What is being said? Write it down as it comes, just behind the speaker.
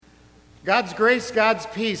God's grace, God's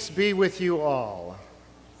peace be with you all.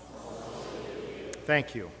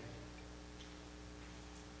 Thank you.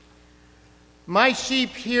 My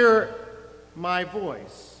sheep hear my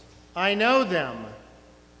voice. I know them.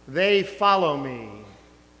 They follow me.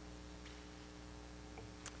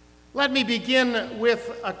 Let me begin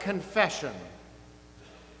with a confession.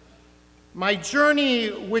 My journey,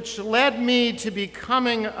 which led me to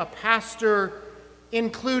becoming a pastor,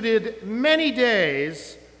 included many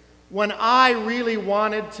days when I really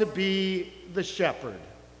wanted to be the shepherd.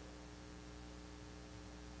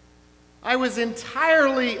 I was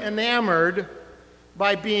entirely enamored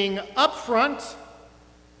by being up front,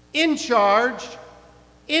 in charge,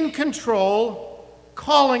 in control,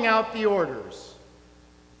 calling out the orders.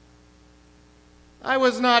 I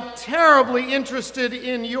was not terribly interested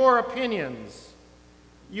in your opinions,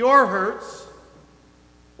 your hurts,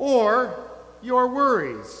 or your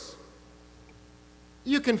worries.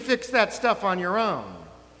 You can fix that stuff on your own.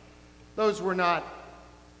 Those were not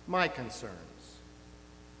my concerns.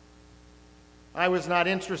 I was not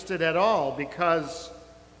interested at all because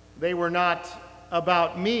they were not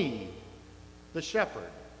about me, the shepherd.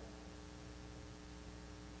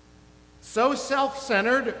 So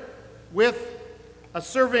self-centered, with a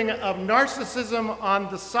serving of narcissism on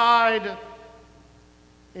the side,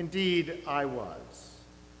 indeed I was.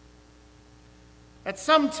 At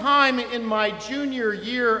some time in my junior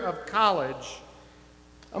year of college,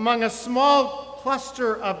 among a small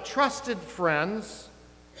cluster of trusted friends,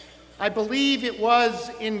 I believe it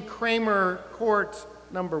was in Kramer Court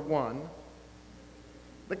number 1,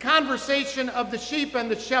 the conversation of the sheep and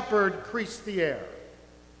the shepherd creased the air.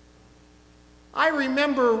 I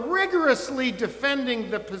remember rigorously defending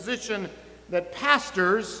the position that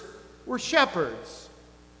pastors were shepherds.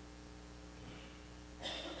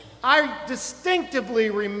 I distinctively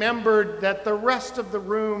remembered that the rest of the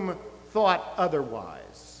room thought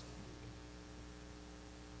otherwise.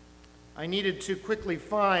 I needed to quickly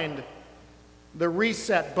find the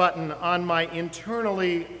reset button on my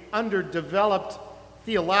internally underdeveloped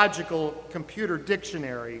theological computer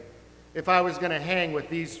dictionary if I was going to hang with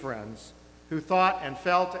these friends who thought and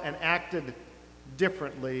felt and acted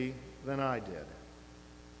differently than I did.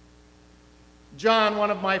 John,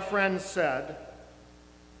 one of my friends, said,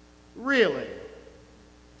 "Really?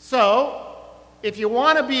 So, if you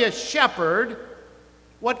want to be a shepherd,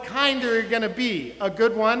 what kind are you going to be? A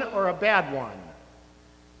good one or a bad one?"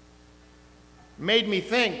 Made me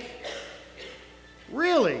think,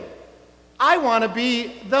 really? I want to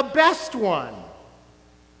be the best one.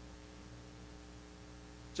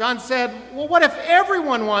 John said, "Well, what if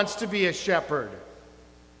everyone wants to be a shepherd?"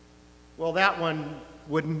 Well, that one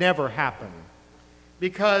would never happen,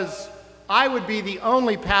 because I would be the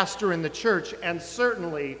only pastor in the church, and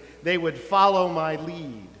certainly they would follow my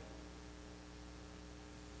lead.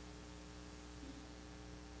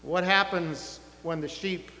 What happens when the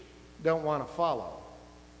sheep don't want to follow?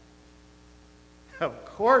 Of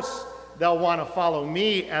course they'll want to follow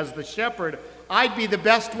me as the shepherd. I'd be the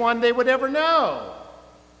best one they would ever know.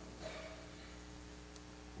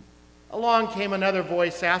 Along came another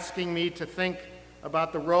voice asking me to think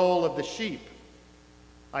about the role of the sheep.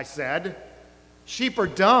 I said, "Sheep are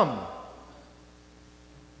dumb."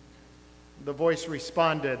 The voice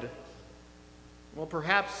responded, "Well,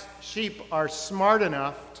 perhaps sheep are smart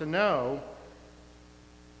enough to know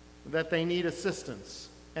that they need assistance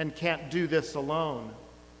and can't do this alone."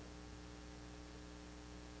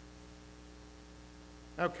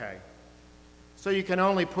 Okay, so you can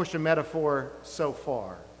only push a metaphor so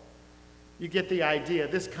far. You get the idea.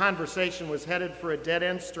 This conversation was headed for a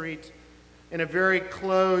dead-end street in a very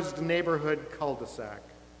closed neighborhood cul-de-sac.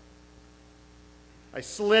 I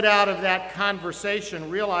slid out of that conversation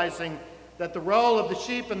realizing that the role of the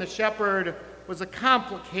sheep and the shepherd was a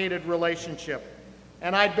complicated relationship,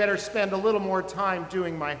 and I'd better spend a little more time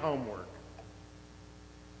doing my homework.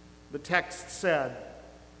 The text said,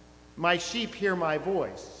 "My sheep hear my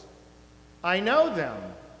voice. I know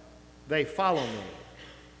them. They follow me."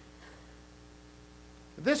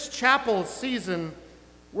 This chapel season,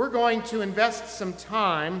 we're going to invest some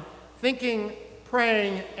time thinking,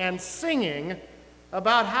 praying, and singing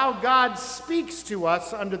about how God speaks to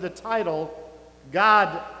us under the title,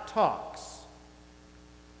 God Talks.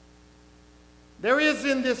 There is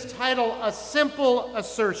in this title a simple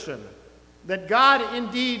assertion that God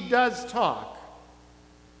indeed does talk,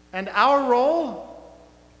 and our role?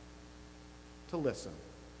 To listen.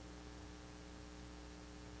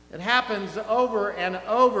 It happens over and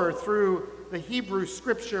over through the Hebrew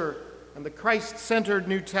Scripture and the Christ-centered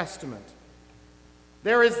New Testament.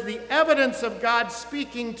 There is the evidence of God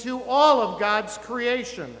speaking to all of God's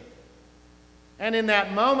creation. And in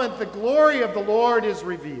that moment, the glory of the Lord is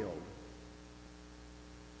revealed.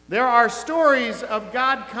 There are stories of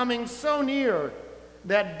God coming so near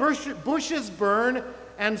that bushes burn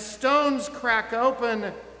and stones crack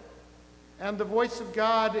open, and the voice of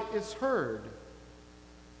God is heard.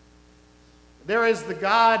 There is the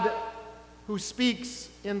God who speaks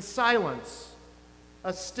in silence,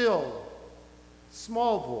 a still,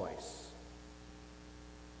 small voice.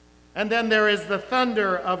 And then there is the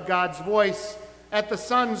thunder of God's voice at the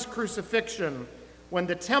Son's crucifixion, when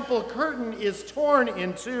the temple curtain is torn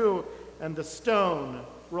in two and the stone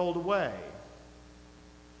rolled away.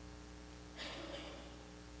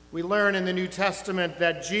 We learn in the New Testament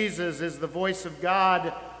that Jesus is the voice of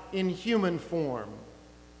God in human form,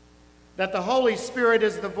 that the Holy Spirit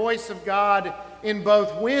is the voice of God in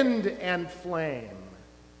both wind and flame.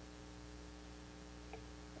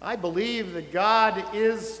 I believe that God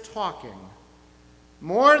is talking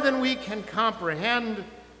more than we can comprehend,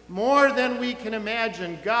 more than we can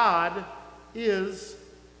imagine. God is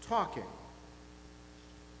talking.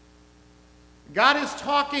 God is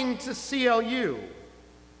talking to CLU,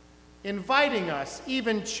 inviting us,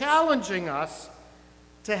 even challenging us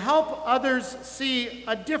to help others see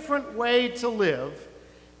a different way to live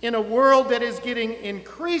in a world that is getting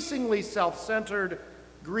increasingly self-centered,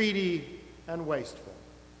 greedy, and wasteful.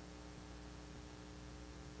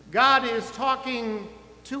 God is talking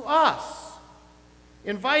to us,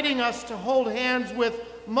 inviting us to hold hands with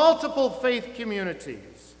multiple faith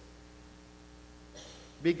communities,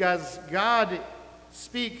 because God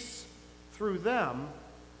speaks through them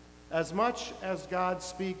as much as God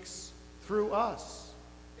speaks through us.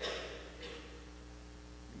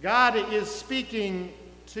 God is speaking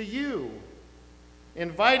to you,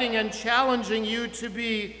 inviting and challenging you to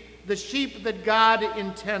be the sheep that God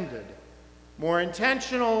intended, more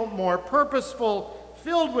intentional, more purposeful,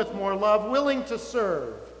 filled with more love, willing to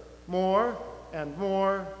serve more and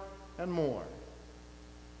more and more.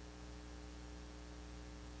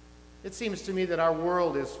 It seems to me that our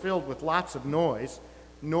world is filled with lots of noise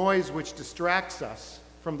which distracts us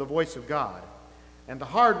from the voice of God. And the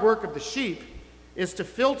hard work of the sheep is to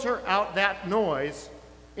filter out that noise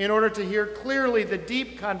in order to hear clearly the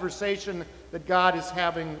deep conversation that God is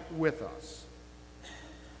having with us.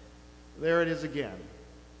 There it is again,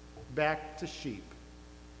 back to sheep.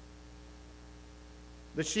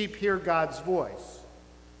 The sheep hear God's voice.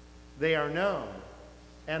 They are known,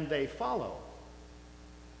 and they follow.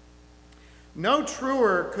 No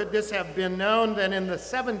truer could this have been known than in the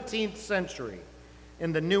 17th century,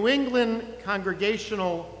 in the New England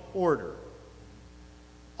Congregational Order.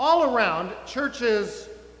 All around, churches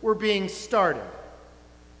were being started.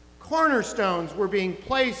 Cornerstones were being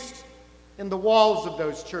placed in the walls of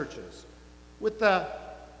those churches with the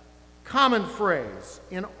common phrase.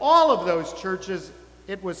 In all of those churches,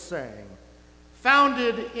 it was saying,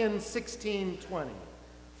 founded in 1620,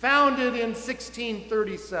 founded in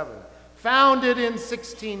 1637, founded in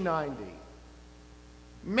 1690.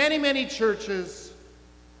 Many, many churches,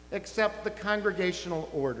 except the Congregational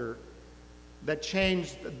Order, that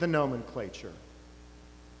changed the nomenclature.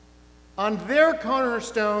 On their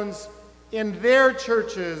cornerstones, in their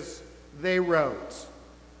churches, they wrote,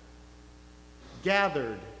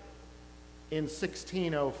 gathered in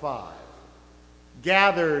 1605,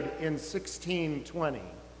 gathered in 1620,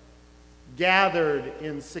 gathered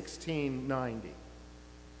in 1690.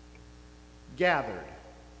 Gathered.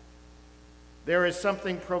 There is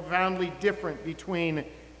something profoundly different between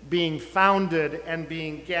being founded and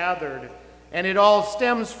being gathered, and it all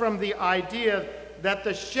stems from the idea that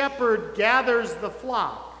the shepherd gathers the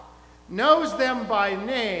flock, knows them by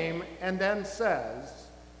name, and then says,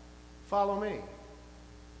 "Follow me."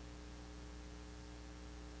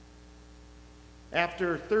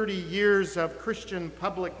 After 30 years of Christian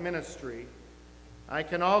public ministry, I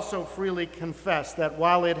can also freely confess that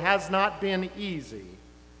while it has not been easy,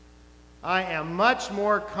 I am much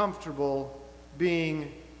more comfortable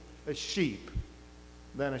being a sheep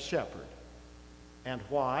than a shepherd. And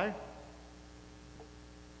why?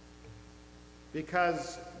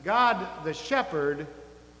 Because God the shepherd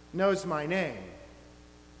knows my name,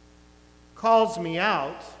 calls me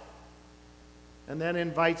out, and then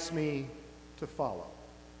invites me to follow.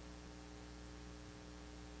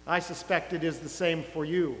 I suspect it is the same for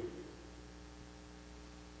you.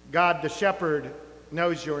 God the shepherd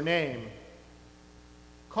knows your name,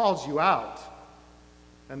 calls you out,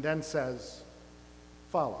 and then says,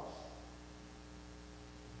 "Follow."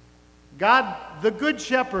 God the good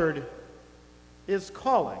shepherd is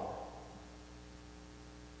calling,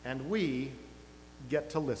 and we get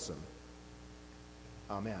to listen.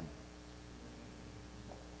 Amen.